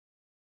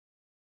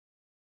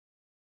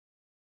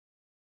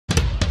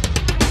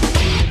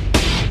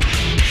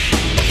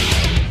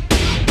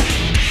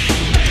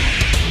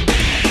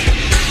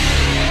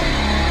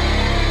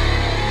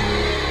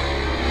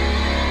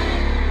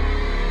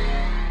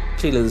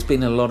Kyi Hla, there's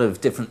been a lot of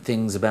different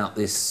things about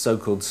this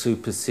so-called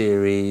Super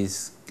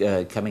Series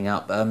coming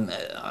up.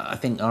 I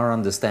think our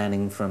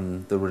understanding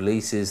from the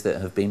releases that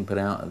have been put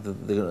out,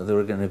 there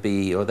are going to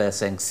be, or they're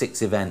saying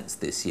 6 events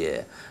this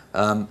year.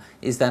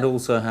 Is that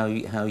also how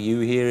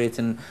you hear it?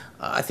 And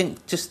I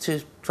think just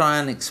to try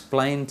and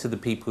explain to the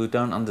people who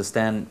don't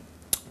understand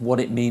what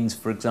it means,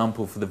 for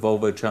example, for the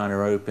Volvo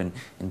China Open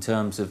in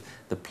terms of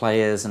the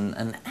players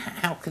and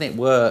how can it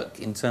work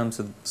in terms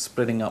of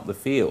splitting up the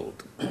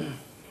field?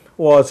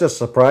 Well, it's just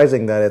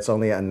surprising that it's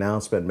only an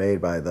announcement made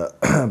by the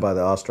by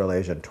the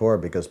Australasian Tour,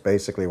 because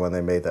basically when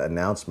they made the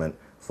announcement,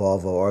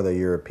 Volvo or the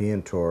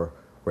European Tour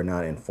were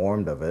not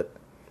informed of it,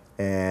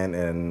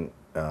 and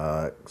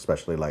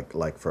especially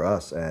like for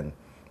us, and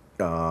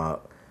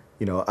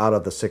you know, out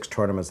of the 6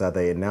 tournaments that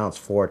they announced,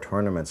 4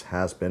 tournaments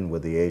has been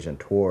with the Asian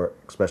Tour,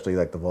 especially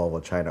like the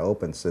Volvo China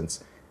Open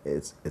since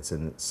its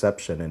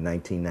inception in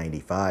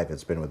 1995.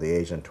 It's been with the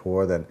Asian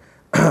Tour, then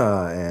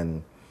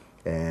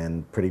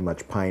and pretty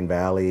much Pine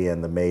Valley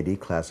and the Meidi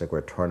Classic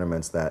were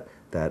tournaments that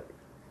the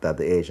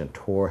Asian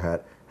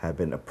Tour had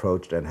been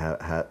approached and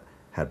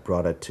had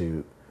brought it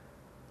to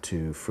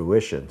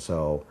fruition.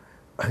 So,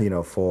 you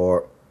know,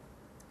 for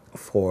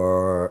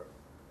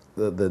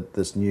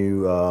this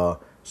new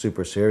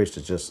Super Series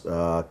to just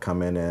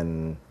come in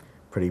and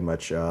pretty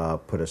much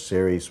put a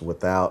series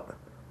without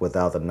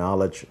the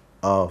knowledge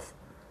of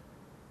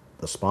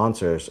the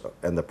sponsors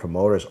and the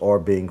promoters, or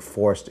being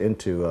forced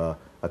into a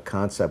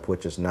concept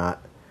which is not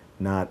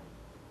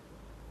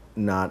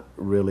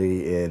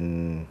really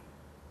in,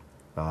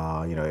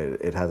 you know,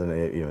 it hasn't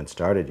even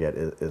started yet,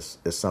 is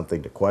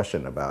something to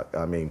question about.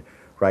 I mean,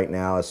 right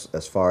now,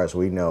 as far as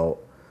we know,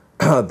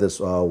 this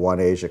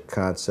OneAsia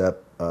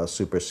concept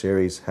Super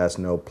Series has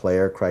no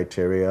player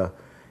criteria,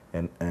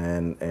 and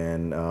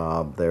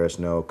there is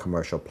no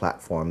commercial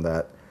platform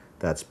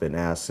that's been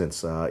asked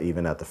since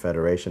even at the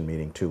Federation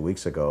meeting 2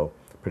 weeks ago.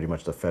 Pretty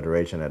much the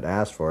Federation had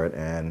asked for it,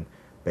 and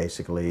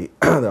basically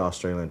the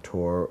Australian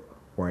Tour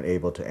weren't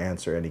able to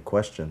answer any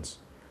questions.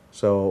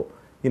 So,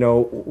 you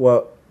know,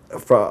 what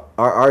for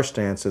our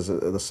stance is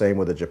the same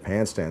with the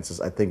Japan stances.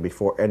 I think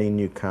before any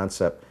new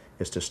concept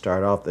is to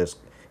start off,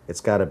 it's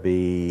got to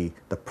be,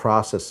 the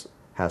process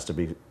has to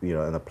be, you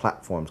know, and the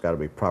platform's got to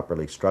be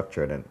properly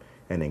structured and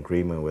in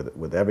agreement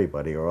with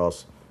everybody, or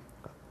else,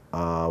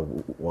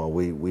 well,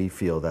 we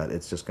feel that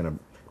it's just going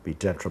to be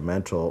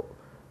detrimental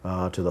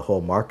to the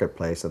whole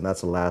marketplace, and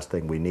that's the last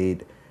thing we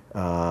need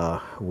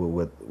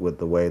with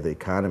the way the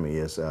economy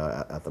is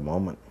at the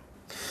moment.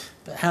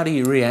 But how do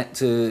you react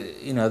to,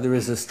 you know, there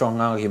is a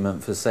strong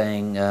argument for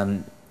saying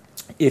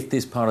if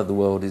this part of the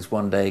world is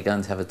one day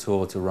going to have a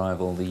tour to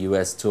rival the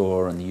US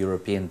Tour and the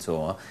European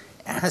Tour,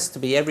 it has to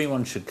be,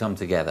 everyone should come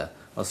together.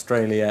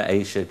 Australia,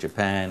 Asia,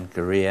 Japan,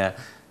 Korea.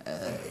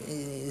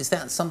 Is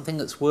that something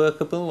that's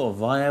workable or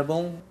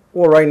viable?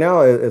 Well, right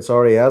now it's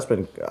already has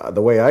been,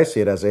 the way I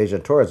see it as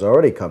Asian Tour, it's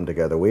already come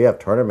together. We have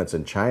tournaments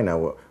in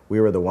China. We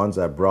were the ones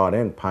that brought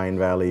in Pine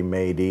Valley,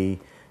 Meidi,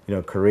 you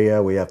know,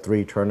 Korea. We have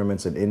 3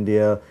 tournaments in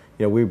India.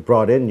 You know, we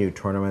brought in new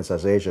tournaments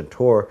as Asian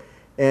Tour.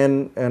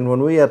 And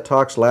when we had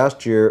talks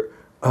last year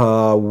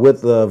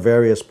with the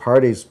various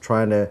parties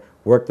trying to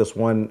work this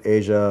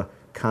OneAsia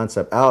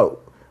concept out,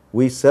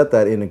 we said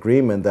that in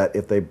agreement that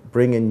if they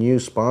bring in new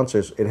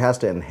sponsors, it has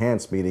to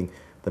enhance, meaning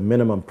the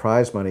minimum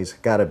prize money's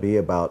got to be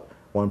about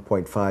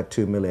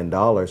 $1.52 million,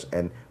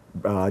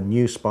 and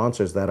new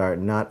sponsors that are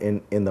not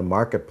in the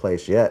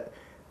marketplace yet.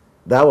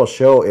 That will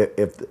show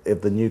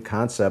if the new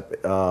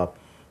concept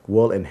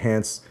will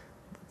enhance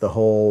the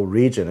whole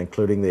region,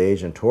 including the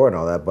Asian Tour and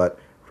all that. But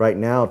right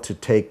now, to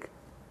take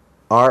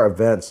our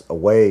events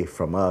away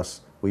from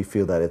us, we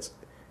feel that it's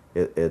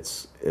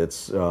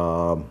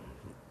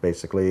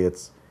basically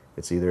it's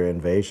either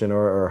invasion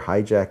or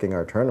hijacking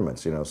our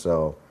tournaments. You know,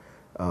 so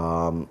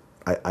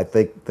I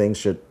think things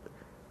should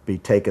be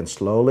taken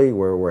slowly.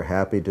 We're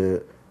happy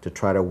to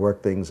try to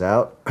work things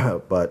out,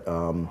 but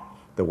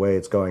the way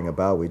it's going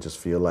about, we just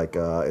feel like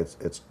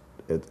it's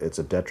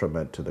a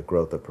detriment to the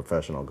growth of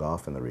professional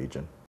golf in the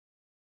region.